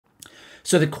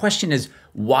So the question is,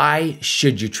 why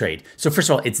should you trade? So first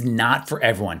of all, it's not for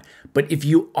everyone. But if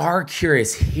you are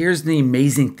curious, here's the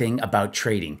amazing thing about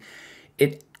trading.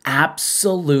 It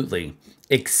absolutely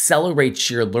accelerates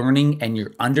your learning and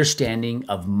your understanding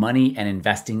of money and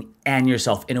investing and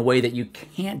yourself in a way that you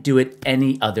can't do it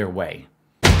any other way.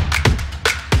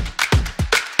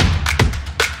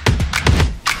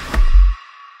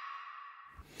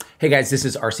 Hey guys, this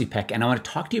is RC Peck, and I want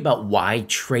to talk to you about why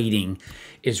trading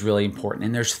is really important.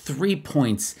 And there's 3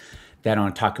 points that I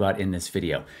want to talk about in this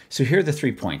video. So here are the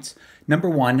 3 points. Number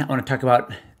one, I want to talk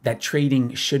about that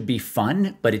trading should be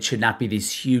fun, but it should not be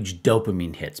these huge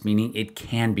dopamine hits, meaning it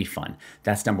can be fun.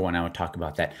 That's number one. I want to talk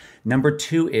about that. Number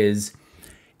two is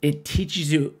it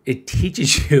teaches you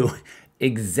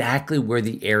exactly where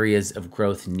the areas of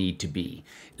growth need to be.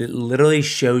 It literally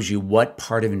shows you what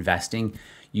part of investing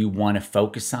you want to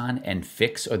focus on and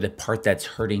fix, or the part that's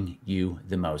hurting you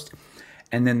the most.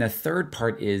 And then the third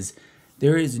part is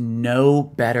there is no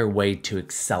better way to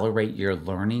accelerate your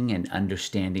learning and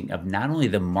understanding of not only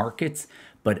the markets,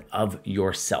 but of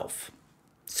yourself.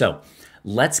 So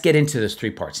let's get into those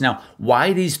 3 parts. Now,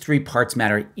 why these 3 parts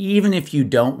matter, even if you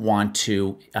don't want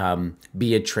to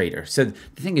be a trader. So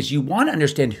the thing is, you want to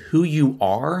understand who you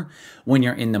are when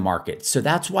you're in the market. So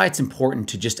that's why it's important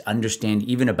to just understand,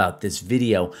 even about this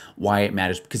video, why it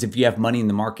matters. Because if you have money in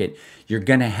the market, you're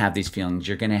going to have these feelings.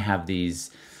 You're going to have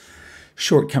these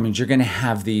shortcomings. You're going to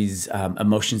have these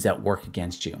emotions that work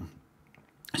against you.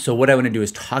 So what I want to do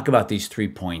is talk about these 3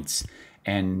 points.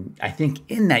 And I think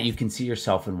in that you can see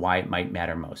yourself and why it might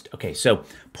matter most. Okay, so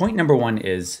point number one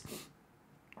is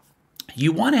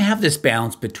you want to have this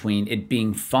balance between it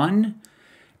being fun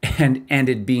and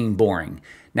it being boring.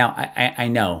 Now, I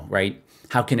know, right?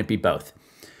 How can it be both?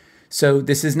 So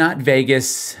this is not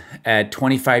Vegas at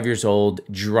 25 years old,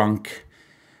 drunk,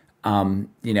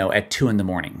 at 2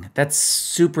 a.m. That's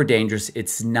super dangerous.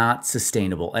 It's not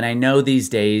sustainable. And I know these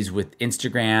days with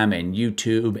Instagram and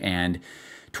YouTube and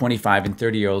 25 and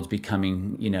 30-year-olds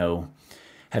becoming,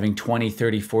 having 20,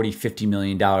 30, 40, $50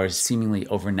 million seemingly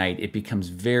overnight, it becomes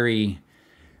very,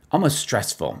 almost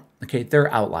stressful. Okay,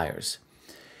 they're outliers.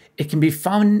 It can be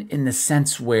fun in the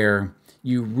sense where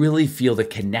you really feel the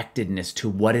connectedness to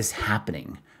what is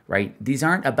happening, right? These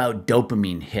aren't about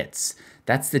dopamine hits.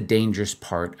 That's the dangerous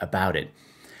part about it.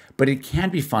 But it can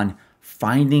be fun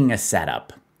finding a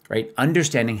setup, right?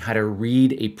 Understanding how to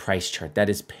read a price chart. That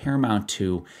is paramount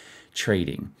to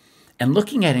trading, and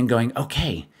looking at it and going,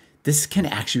 okay, this can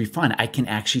actually be fun. I can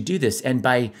actually do this. And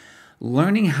by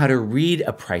learning how to read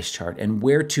a price chart and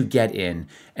where to get in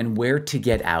and where to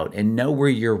get out and know where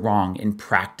you're wrong and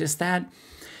practice that,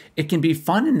 it can be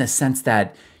fun in the sense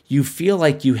that you feel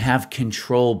like you have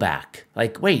control back.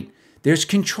 Like, wait, there's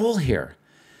control here.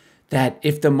 That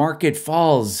if the market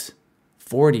falls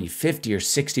 40, 50, or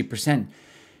 60%,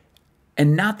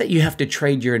 and not that you have to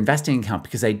trade your investing account,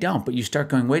 because I don't, but you start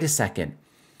going, wait a second,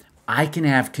 I can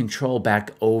have control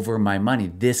back over my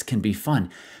money. This can be fun.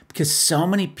 Because so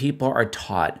many people are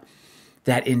taught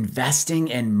that investing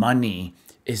and money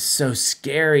is so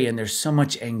scary and there's so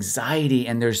much anxiety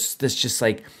and there's this just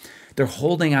like, they're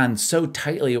holding on so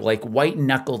tightly, like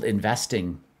white-knuckled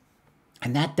investing.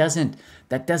 And that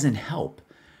doesn't help,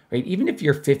 right? Even if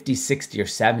you're 50, 60, or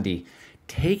 70,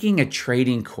 taking a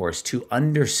trading course to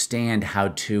understand how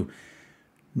to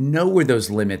know where those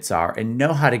limits are and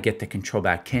know how to get the control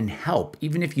back can help,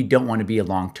 even if you don't want to be a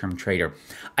long-term trader.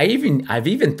 I've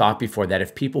even thought before that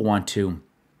if people want to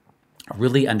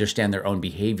really understand their own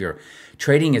behavior,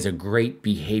 trading is a great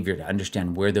behavior to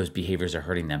understand where those behaviors are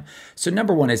hurting them. So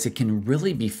number one is it can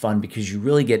really be fun because you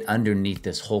really get underneath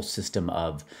this whole system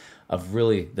of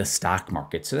really the stock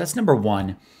market. So that's number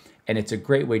one, and it's a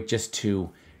great way just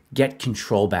to get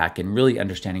control back and really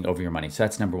understanding over your money. So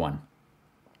that's number one.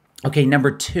 Okay, number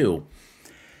two,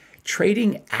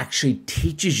 trading actually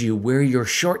teaches you where your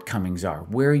shortcomings are,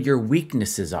 where your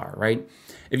weaknesses are, right?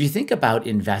 If you think about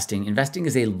investing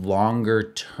is a longer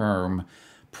term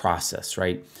process,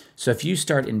 right? So if you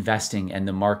start investing and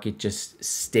the market just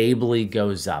stably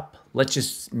goes up, let's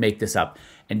just make this up,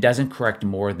 and doesn't correct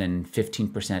more than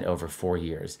 15% over 4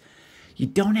 years, you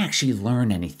don't actually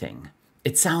learn anything.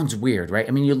 It sounds weird, right?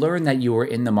 I mean, you learn that you were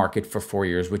in the market for 4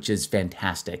 years, which is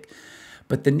fantastic.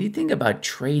 But the neat thing about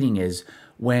trading is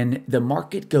when the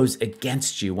market goes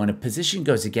against you, when a position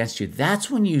goes against you,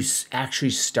 that's when you actually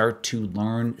start to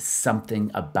learn something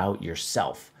about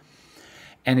yourself.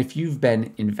 And if you've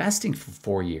been investing for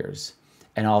 4 years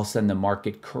and all of a sudden the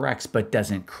market corrects but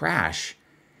doesn't crash,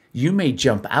 you may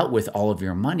jump out with all of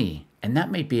your money. And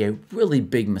that may be a really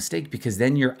big mistake because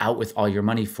then you're out with all your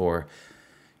money for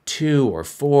 2 or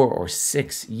 4 or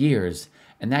 6 years.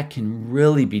 And that can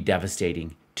really be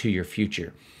devastating to your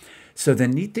future. So the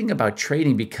neat thing about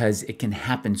trading, because it can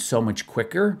happen so much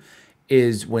quicker,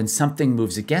 is when something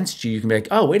moves against you, you can be like,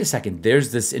 oh, wait a second,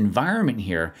 there's this environment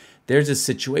here. There's a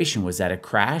situation. Was that a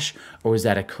crash or was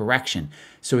that a correction?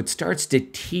 So it starts to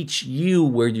teach you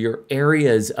where your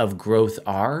areas of growth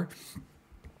are,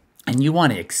 and you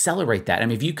want to accelerate that. I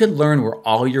mean, if you could learn where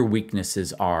all your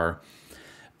weaknesses are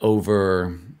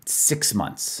over 6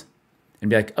 months and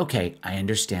be like, okay, I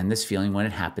understand this feeling when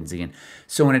it happens again.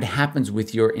 So when it happens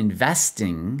with your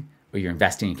investing or your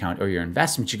investing account or your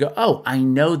investments, you go, oh, I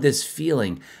know this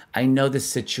feeling. I know this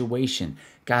situation.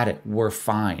 Got it. We're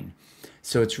fine.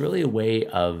 So it's really a way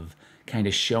of kind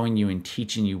of showing you and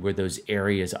teaching you where those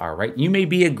areas are, right? You may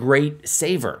be a great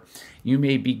saver. You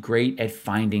may be great at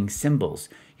finding symbols.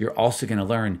 You're also going to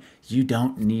learn you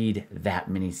don't need that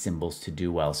many symbols to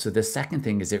do well. So the second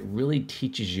thing is it really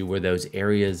teaches you where those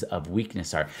areas of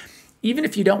weakness are. Even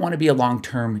if you don't want to be a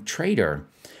long-term trader,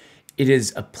 it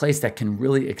is a place that can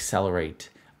really accelerate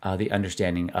the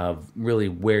understanding of really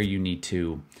where you need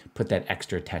to put that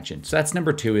extra attention. So that's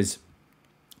number 2, is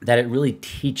that it really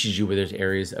teaches you where those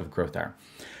areas of growth are.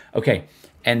 Okay,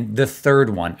 and the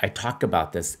third one, I talk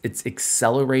about this, it's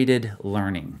accelerated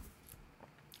learning.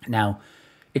 Now,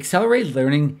 accelerated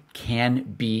learning can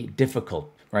be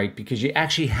difficult, right? Because you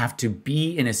actually have to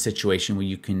be in a situation where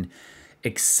you can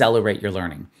accelerate your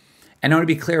learning. And I want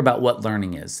to be clear about what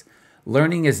learning is.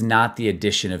 Learning is not the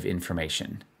addition of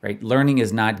information, right? Learning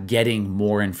is not getting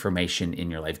more information in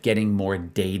your life, getting more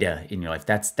data in your life.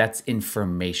 That's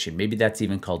information. Maybe that's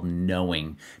even called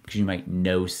knowing, because you might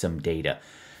know some data.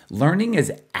 Learning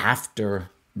is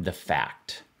after the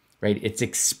fact, right? It's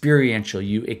experiential.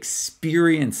 You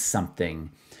experience something,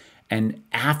 and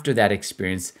after that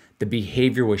experience, the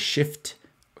behavior was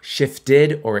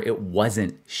shifted or it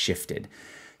wasn't shifted.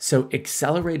 So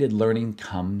accelerated learning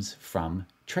comes from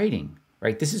trading,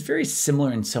 right? This is very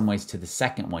similar in some ways to the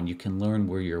second one. You can learn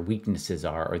where your weaknesses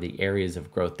are or the areas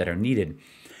of growth that are needed.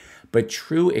 But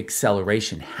true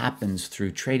acceleration happens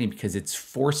through trading because it's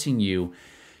forcing you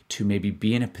to maybe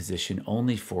be in a position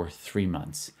only for 3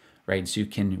 months, right? So you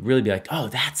can really be like, oh,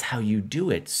 that's how you do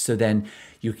it. So then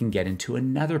you can get into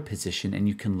another position and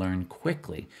you can learn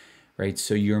quickly, right?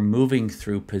 So you're moving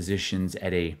through positions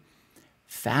at a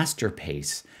faster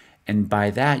pace. And by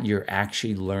that, you're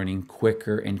actually learning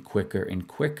quicker and quicker and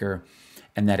quicker.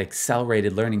 And that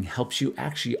accelerated learning helps you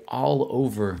actually all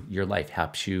over your life,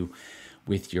 helps you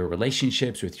with your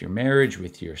relationships, with your marriage,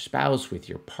 with your spouse, with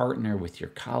your partner, with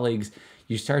your colleagues.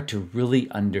 You start to really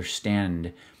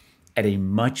understand at a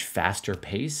much faster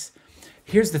pace.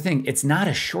 Here's the thing, it's not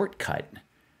a shortcut.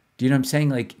 Do you know what I'm saying?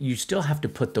 Like, you still have to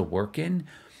put the work in,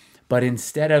 but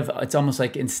it's almost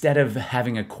like instead of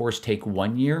having a course take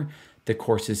 1 year, the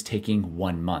course is taking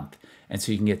 1 month. And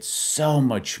so you can get so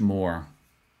much more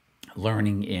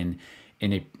learning in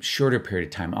a shorter period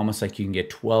of time, almost like you can get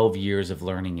 12 years of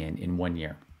learning in 1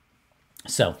 year.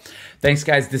 So thanks,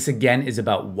 guys. This again is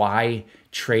about why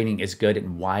trading is good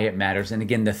and why it matters. And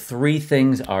again, the 3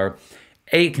 things are,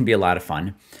 A, it can be a lot of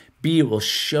fun. B, it will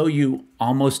show you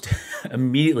almost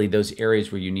immediately those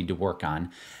areas where you need to work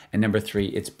on. And number 3,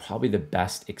 it's probably the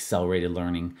best accelerated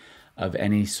learning of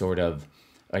any sort of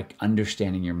like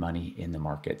understanding your money in the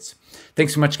markets.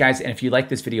 Thanks so much, guys. And if you like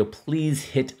this video, please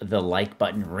hit the like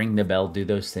button, ring the bell, do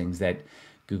those things that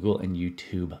Google and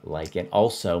YouTube like. And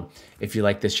also, if you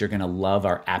like this, you're gonna love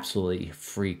our absolutely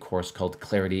free course called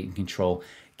Clarity and Control,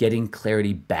 getting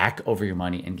clarity back over your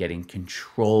money and getting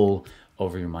control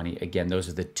over your money. Again, those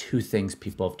are the 2 things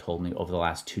people have told me over the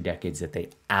last 2 decades that they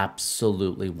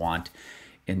absolutely want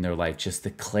in their life. Just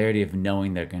the clarity of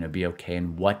knowing they're going to be okay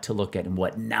and what to look at and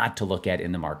what not to look at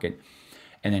in the market,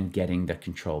 and then getting the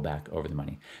control back over the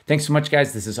money. Thanks so much,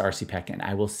 guys. This is RC Peck, and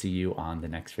I will see you on the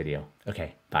next video.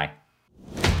 Okay, bye.